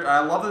character. I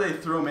love that they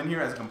threw him in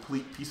here as a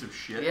complete piece of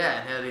shit.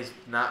 Yeah, and he's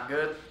not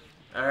good.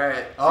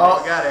 Alright, so Oh.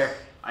 what we got here.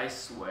 I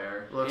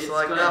swear. Looks it's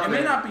like gonna It nothing.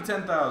 may not be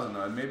 10,000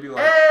 though. It may be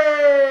like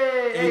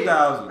Hey!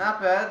 8,000.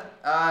 Not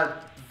bad.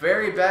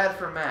 Very bad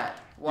for Matt.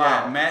 Wow.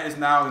 Yeah, Matt is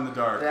now in the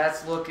dark.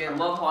 That's looking. I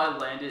love how I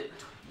landed.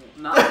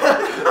 Not.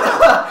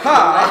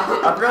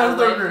 Ha! I forgot to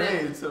throw landed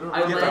grenades. I don't I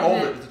You know. get to hold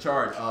it. landed- It's a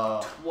charge.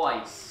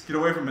 twice. Get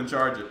away from him and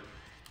charge it.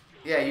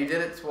 Yeah, you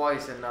did it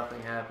twice and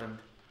nothing happened.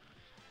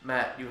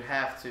 Matt, you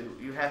have to.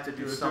 You have to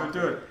do something.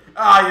 Do it.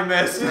 Ah, you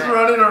missed. He's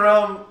running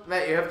around.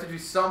 Matt, you have to do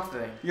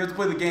something. You have to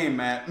play the game,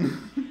 Matt.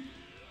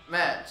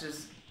 Matt,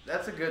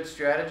 that's a good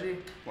strategy.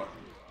 What?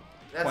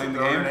 That's Playing a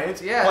the game?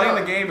 Grenades? Yeah. Playing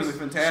no, the game is a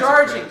fantastic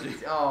Charging.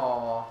 strategy.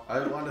 Oh. I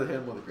wanted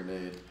him with a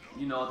grenade.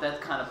 You know, that's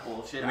kind of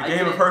bullshit. In a I game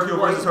did of it Hercule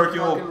twice versus in a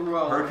Hercule, fucking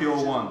row, Hercule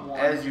and he won.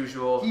 just As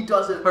usual. He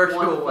does it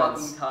Hercule one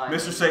wins. fucking time.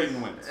 Mr.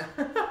 Satan wins.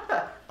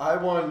 I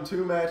won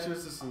 2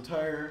 matches this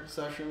entire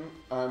session.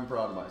 I'm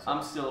proud of myself.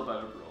 I'm still a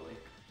better Broly.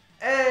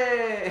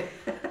 Hey!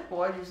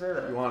 Why'd you say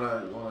that? You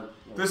wanna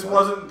This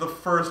wasn't the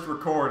first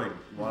recording.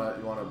 You wanna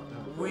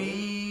have a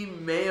We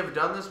may have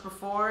done this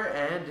before,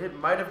 and it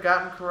might have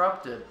gotten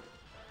corrupted.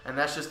 And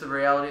that's just the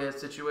reality of the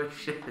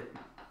situation.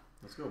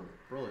 Let's go,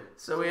 Broly.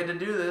 So we had to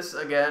do this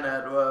again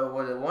at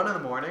 1 in the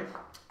morning,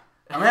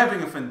 I'm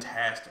having a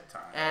fantastic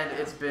time. and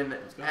it's been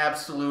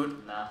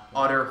absolute, Nah.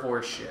 utter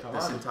horseshit Come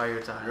this on.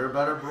 entire time. You're a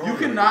better Broly. You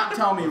cannot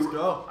tell me. Let's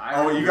go.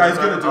 Oh, you guys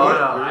gonna do Oh, it?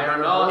 no. I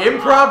don't know.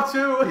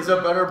 Impromptu! He's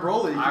a better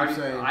Broly. You I keep already-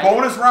 saying. I-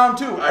 Bonus round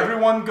 2.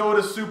 Everyone go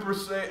to Super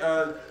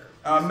Saiyan,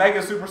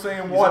 Mega Super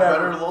Saiyan, He's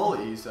whatever. a better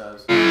Loli, he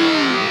says.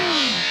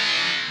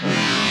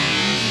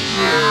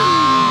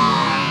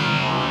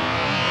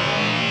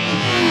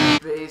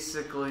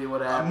 basically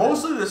what happened.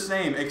 Mostly the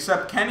same,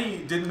 except Kenny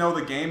didn't know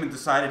the game and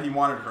decided he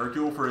wanted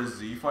Hercule for his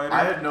Z fighter.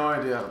 I had no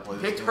idea how to play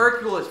this Picked game.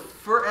 Hercule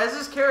as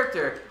his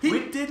character. He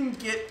didn't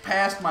get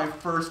past my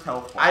first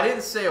health bar. I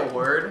didn't say a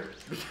word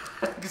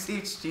because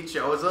he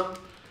chose him.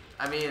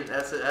 I mean,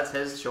 that's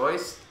his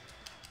choice.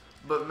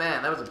 But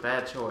man, that was a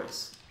bad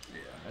choice. Yeah,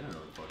 I didn't know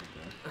the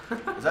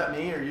fucking thing. Is that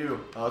me or you?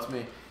 Oh, it's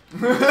me.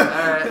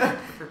 Alright.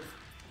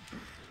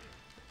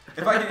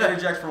 If I can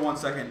interject for 1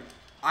 second,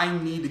 I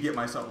need to get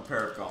myself a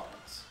pair of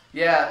gauntlets.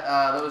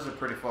 Yeah, those are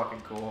pretty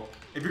fucking cool.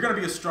 If you're gonna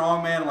be a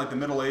strong man in like the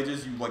Middle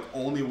Ages, you like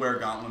only wear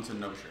gauntlets and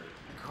no shirt.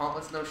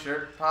 Gauntlets, no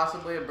shirt,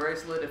 possibly a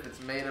bracelet if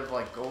it's made of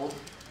like gold.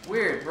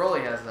 Weird,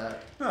 Broly has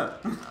that. Huh.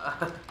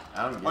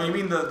 I don't get Oh, you it.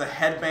 mean the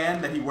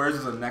headband that he wears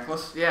as a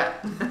necklace? Yeah,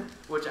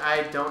 which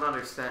I don't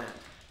understand.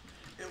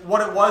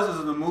 What it was is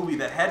in the movie,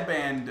 the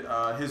headband,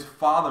 his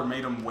father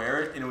made him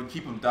wear it, and it would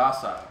keep him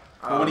docile.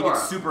 But when he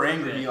gets super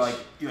angry, he like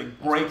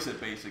breaks it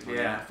basically.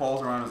 Yeah. And it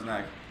falls around his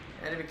neck.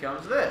 And it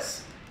becomes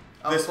this.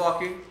 A This-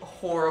 fucking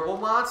horrible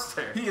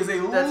monster. He is a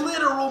That's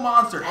literal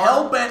monster,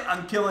 hell bent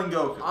on killing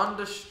Goku.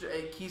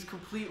 He's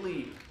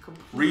completely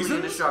Reasons?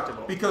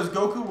 indestructible. Because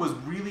Goku was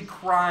really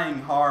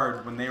crying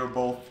hard when they were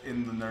both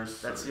in the nursery.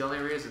 That's the only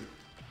reason.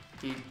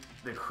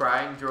 The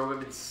crying drove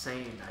him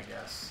insane, I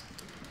guess.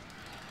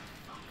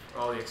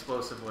 Oh, the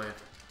explosive wave.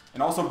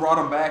 And also brought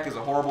him back as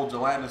a horrible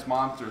gelatinous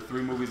monster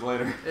 3 movies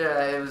later.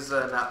 Yeah, it was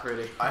not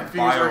pretty. My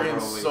fingers are getting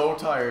Broly. so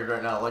tired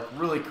right now, like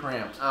really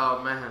cramped.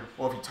 Oh man.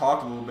 Well, if you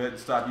talk a little bit and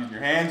stop using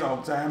your hands all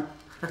the time,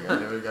 You gotta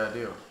do what you gotta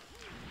do.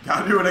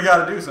 gotta do what I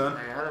gotta do, son.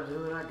 I gotta do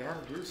what I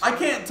gotta do. I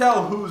can't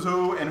tell who's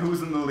who and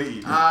who's in the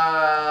lead. For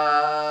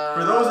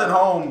For those at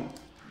home,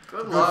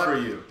 good good luck. for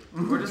you.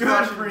 We're just Good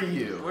watching, for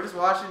you. We're just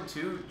watching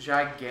 2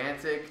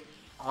 gigantic,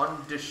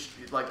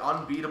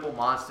 unbeatable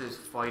monsters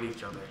fight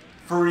each other.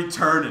 For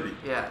eternity.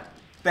 Yeah.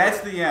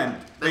 That's the end.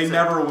 They That's it.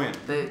 never win.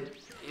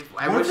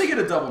 I What wish if they get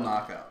a double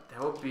knockout?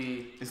 that would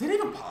be Is that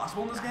even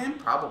possible in this game?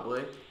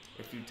 probably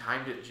if you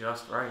timed it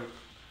just right.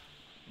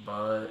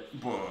 But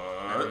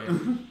But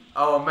mean,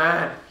 oh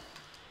man,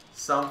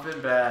 something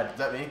bad. Is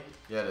that me?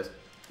 Yeah, it is.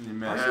 you Are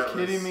missed. you That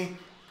kidding was me?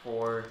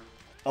 Poor.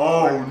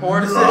 Oh Poor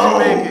no! decision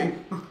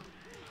making.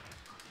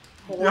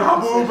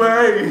 Yahoo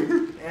Bay!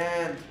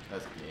 And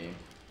That's game.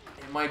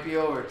 it might be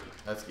over.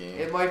 That's game.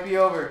 It might be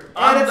over.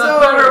 I'm And it's the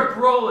over. better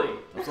Broly.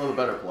 I'm still the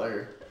better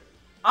player.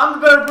 I'm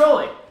the better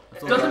Broly.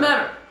 Still Doesn't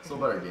better. matter. Still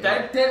better game.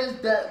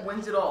 That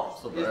wins it all.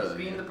 Still better Is than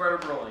being you. the better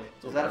Broly.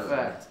 Still Is that a better than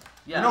fact?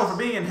 Yes. You know, for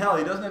being in hell,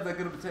 he doesn't have that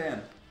good of a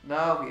tan.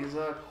 No, he's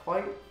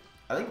quite.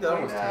 I think that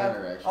one was Yeah.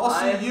 Tanner actually. I'll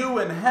I- see you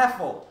in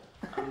Heffel.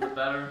 I'm the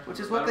better. Which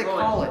is the what they better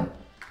Broly. call it.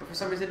 But for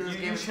some reason in this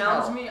You game it's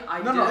challenged hell. me.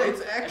 I No, did.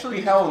 it's actually I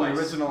beat hell you in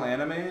the twice. original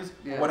animes.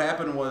 Yeah. What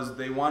happened was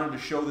they wanted to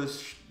show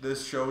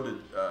this show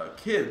to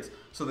kids,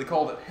 so they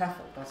called it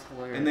Heffel. That's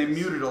hilarious. And they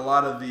muted a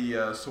lot of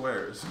the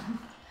swears.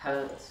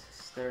 That's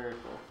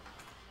hysterical.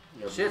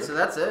 Yeah, Shit, so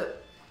that's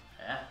it.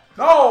 Yeah.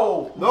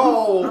 No!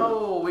 No!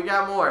 No, we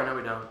got more. No,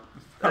 we don't.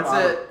 Come That's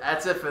on. it.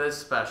 That's it for this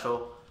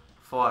special.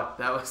 Fuck,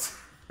 that was.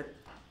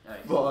 Nice.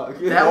 Fuck.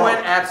 That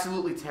went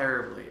absolutely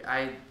terribly.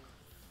 I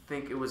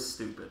think it was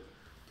stupid.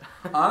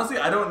 Honestly,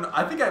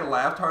 I think I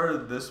laughed harder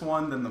at this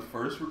one than the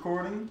first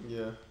recording.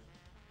 Yeah.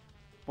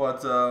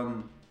 But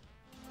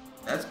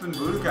that's been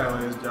Budokai,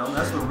 ladies and gentlemen.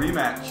 That's the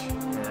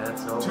rematch. Yeah,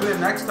 that's over. Tune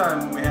in next time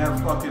when we have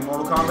fucking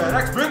Mortal Kombat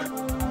X,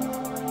 bitch!